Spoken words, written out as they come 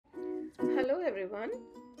Hello everyone,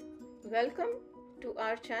 welcome to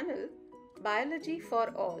our channel Biology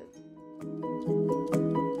for All.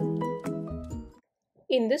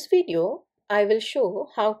 In this video, I will show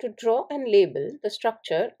how to draw and label the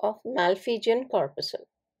structure of Malpighian corpuscle.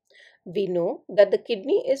 We know that the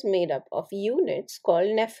kidney is made up of units called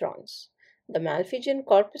nephrons. The Malpighian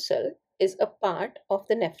corpuscle is a part of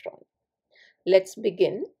the nephron. Let's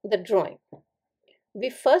begin the drawing.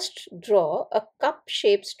 We first draw a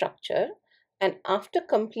cup-shaped structure, and after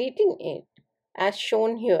completing it, as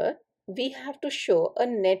shown here, we have to show a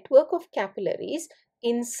network of capillaries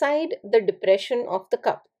inside the depression of the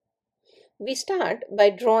cup. We start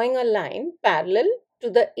by drawing a line parallel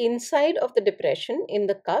to the inside of the depression in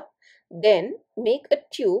the cup, then make a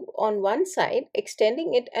tube on one side,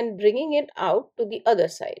 extending it and bringing it out to the other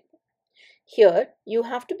side. Here, you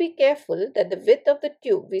have to be careful that the width of the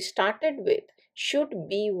tube we started with should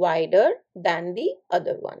be wider than the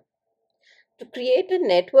other one. To create a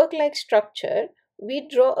network-like structure, we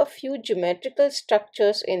draw a few geometrical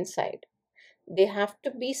structures inside. They have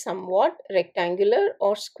to be somewhat rectangular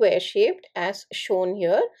or square-shaped as shown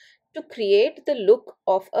here to create the look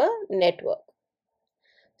of a network.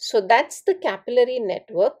 So that's the capillary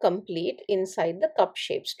network complete inside the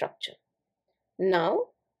cup-shaped structure. Now,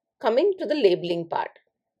 coming to the labeling part.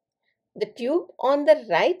 The tube on the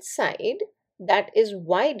right side that is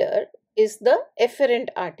wider is the efferent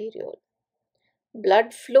arteriole.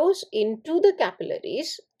 Blood flows into the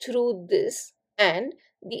capillaries through this, and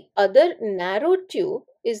the other narrow tube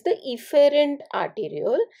is the efferent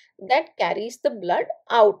arteriole that carries the blood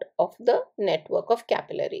out of the network of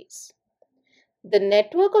capillaries. The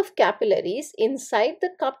network of capillaries inside the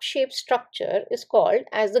cup-shaped structure is called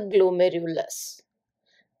as the glomerulus,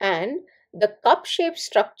 and the cup-shaped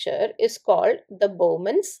structure is called the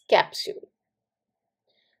Bowman's capsule.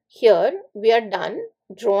 Here we are done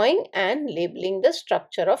drawing and labeling the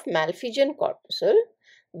structure of Malpighian corpuscle,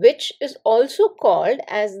 which is also called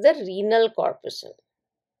as the renal corpuscle.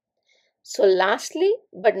 So lastly,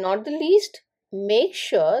 but not the least, make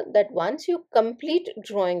sure that once you complete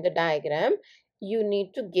drawing the diagram, you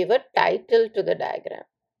need to give a title to the diagram.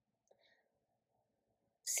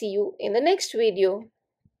 See you in the next video.